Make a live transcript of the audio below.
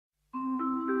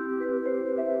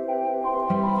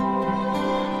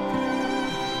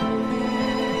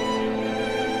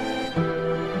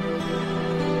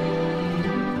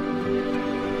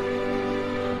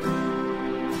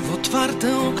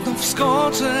otwarte okno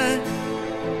wskoczę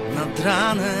nad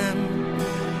ranem.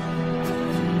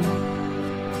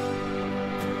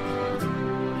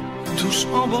 Tuż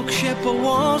obok się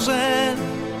położę,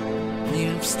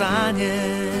 nim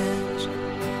wstaniesz.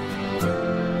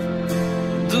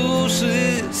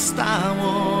 Duszy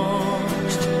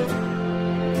stałość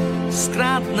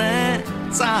skradnę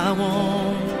całą.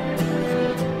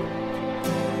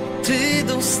 Ty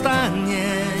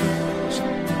dostaniesz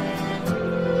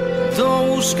do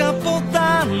łóżka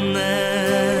podane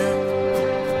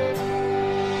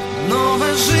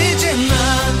nowe życie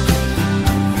na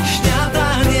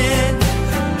śniadanie.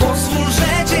 Pozwól,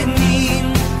 że cię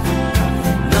nim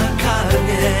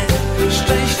nakarmię.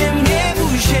 Szczęściem nie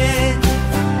bój się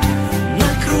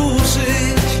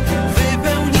nakruszyć.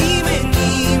 Wypełnimy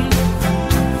nim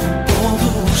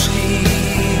poduszki.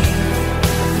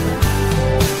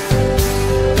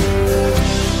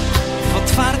 W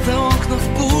otwarte okno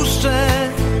wpuszczę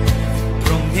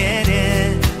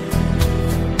promienie.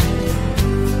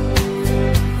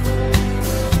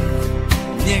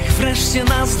 Niech wreszcie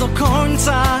nas do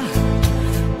końca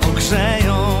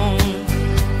ogrzeją.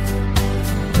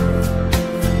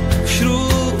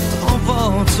 Wśród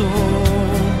owoców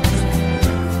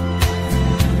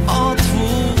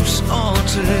otwórz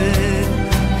oczy.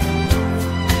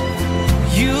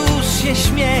 Już się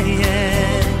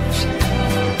śmiejesz,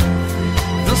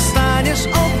 dostaniesz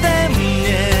ode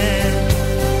mnie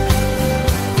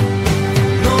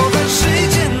nowe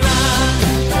życie na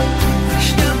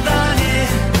śniadanie.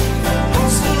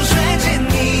 Pozwól, że cię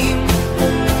nim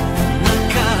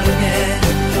nakarmię.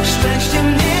 Szczęściem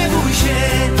nie bój się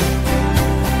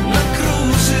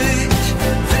nakruszyć.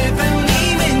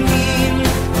 Wypełnimy nim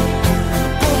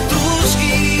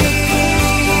poduszki.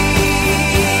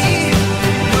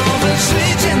 Nowe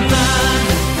życie na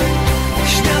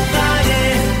śniadanie.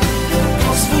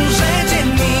 Pozwól, że cię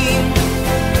nim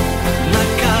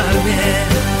nakarmię.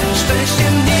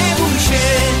 Szczęściem nie bój się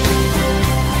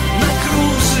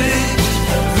nakruszyć.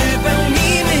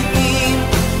 Wypełnimy nim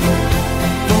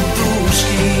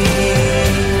poduszki.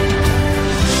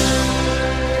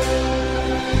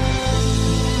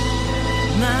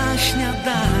 Na śniadanie.